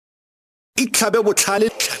itlhabe botlhale.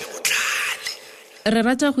 Re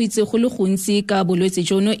rata go itse go le gontsi ka bolwetse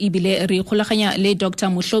jono ebile re ikgolaganya le Dr.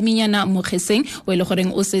 Mohlominyana Mokheseng o ile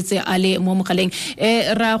goreng o setse a le mo mogaleng.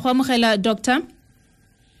 Ra go amogela Doctor.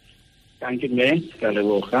 Thank you, ma'am.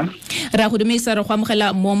 Ra go dumedisa re go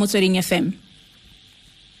amogela mo Motsweding FM.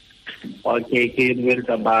 Okay, ke re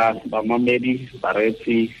ba mamedi ba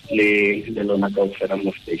retsi le lona ka ofera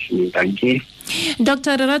mo station. Thank you.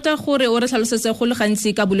 Doctor, re rata gore o re tlhalosetse go le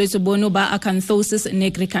gantsi ka bolwetse bono ba acanthosis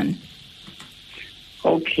nigricans.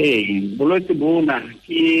 Okay, bolwetse bona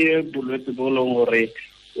ke bolwetse bo leng gore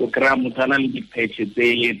o kra motsana le di-patches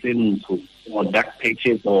tse ntsho or dark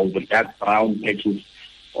patches or dark brown patches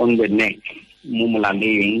on the neck mo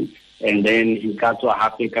molaleng, and then e ka tswa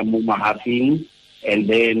hape ka mo mahafing, and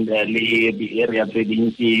then le the area tse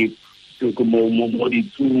dintsi go mo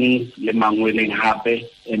ditsung le mangweleng hape,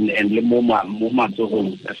 and le mo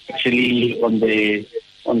matsogong, especially on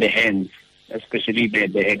the hands, especially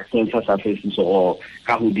the extensor surfaces or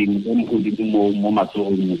ka hodimo mo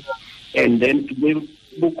matsogong. And then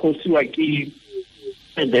because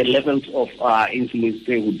the levels of insulin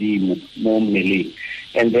stay hodimo mo mmeleng,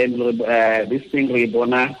 and then this thing re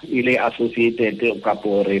bona ile associated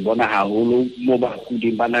kapo re bona haholo mo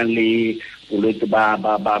bakudi ba nang le bolwetse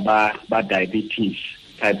ba diabetes,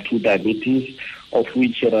 type 2 diabetes, of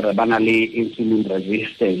which re bana le insulin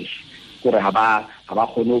resistance, gore ha ba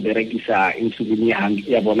khone ho berekisa insulin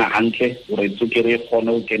ya bona hantle gore tsukere khone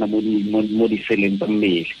ho kena mo di seleng tsa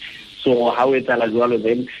mmele. So how it's jwalo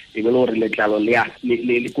then e be le letlalo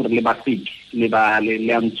le gore le ba thick le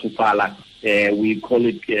antshufala, we call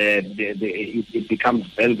it it becomes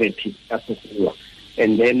velvety,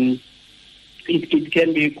 and then it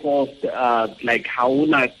can be caused like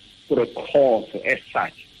hauna for a cause as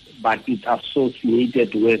such, but it's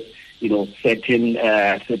associated with certain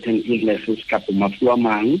illnesses kapo mafu a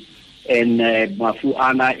mang, and mafu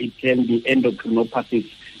ana it can be endocrinopathies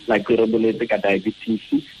like diabetes,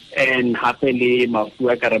 and happily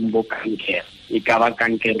mafu a karambo cancer, e ka ba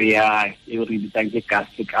cancer ya e re bitang ke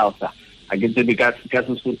gastric ulcer. A ke tse ka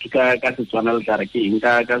se tswana le tare ke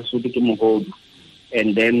inka ka se ke mogodu,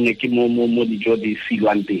 and then ke mo dijo di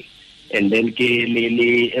silwang teng, and then ke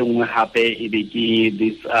le engwe hape e be ke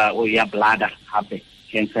this ya bladder hape,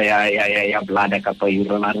 cancer ya bladder kapa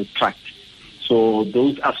urinary tract. So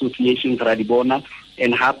those associations ra di bona,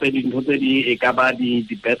 and hape dintho tse di e ka ba di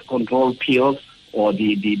birth control pills or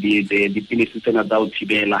the pilisi tsena tsa ho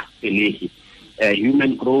thibela pelehi,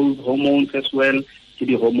 human growth hormones as well, ke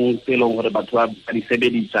di hormones tse leng gore batho ba di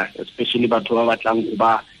sebedisa, especially batho ba batlang go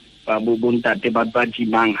ba bontate ba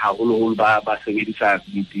jimang haholo ba sebedisa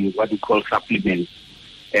what we call supplements,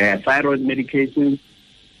 thyroid medications,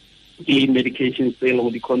 ke medications tse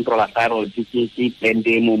leng di control thyroid ke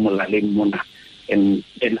tende mo molaleng mona, and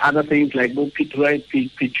other things like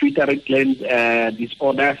pituitary gland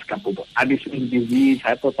disorders kapo Addison's disease,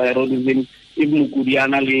 hypothyroidism, even mokudi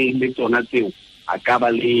ana le tsona tseo a ka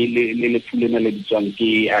ba le fulena le ditswang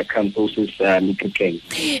ke acanthosis nigricans.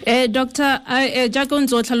 Doctor, jaaka o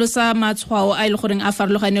ntse o tlhalosa matshwao a ile goreng a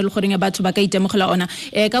farologane le goreng batho ba ka itemogela ona,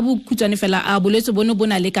 ka bokhutswane fela a bolwetse bono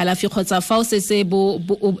bona le kalafi kgotsa fa o setse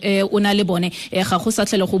o na le bone ga go sa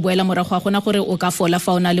tlhele go boela morago ga gona gore o ka fola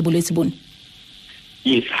fa o na le bolwetse bono?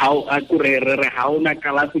 Yes, how how na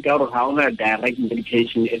kalafi ka gore how na direct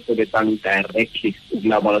medication e sebetsang directly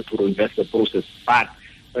to reverse the process, but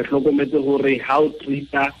re hlokometse gore how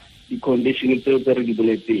treata the condition tseo tse re di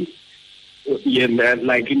boletseng.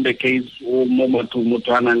 Like in the case o mo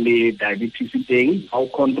motho a nang le diabetes teng, how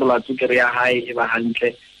control tsukere ya hae e ba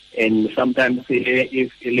hantle, and sometimes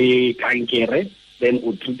if le kankere then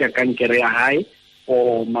o treata kankere ya hae,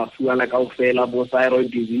 or mafu ana kaofela bo thyroid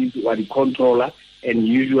disease wa di controller, and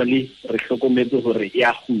usually re hlokometse gore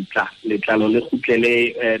ya gutla letlalo le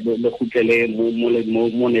gutlele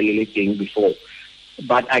mo le teng before.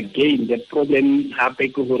 But again, the problem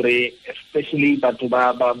hape ke gore especially batho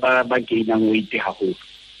ba gainang weight haholo,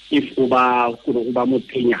 if o ba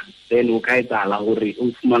motenya, then o ka etsahala gore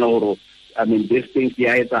o fumana gore I mean these things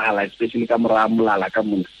ya etsahala especially ka mora molala ka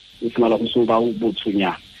mona, o fumana go so ba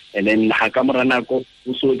botshunya, and then ha ka mora nako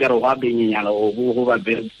o so ka re wa benyana o go ba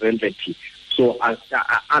very velvety. So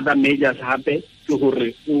other measures hape ke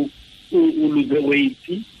gore o lose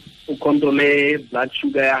weight, o control blood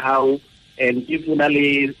sugar ya hao, and if you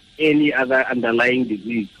have any other underlying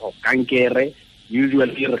disease or cancer,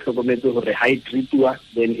 usually re hlokometse gore ha e treatwa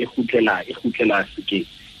then e gutlela sike.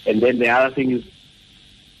 And then the other thing is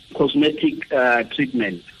cosmetic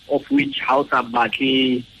treatment, of which how sa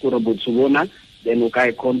batle gore botsubona, then o ka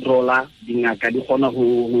e controller, dingaka di gona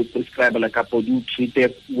ho prescribe la kapo do treat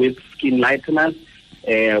it with skin lighteners,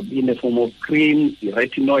 in the form of cream, the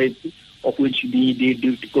retinoids, of which di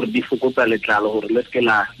fokotsa letlalo gore le ske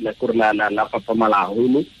la papamala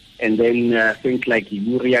haholo, and then things like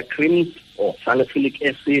urea creams or salicylic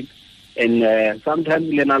acid, and sometimes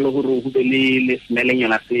le na le gore ho be le smelling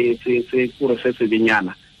yana se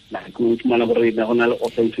benyana, like o tshwana gore na hona le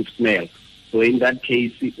offensive smell. So in that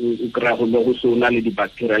case o kra go le go sona le di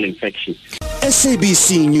bacterial infection.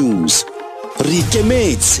 SABC News re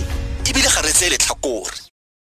ikemetse ebile ga re tse le tlhakore.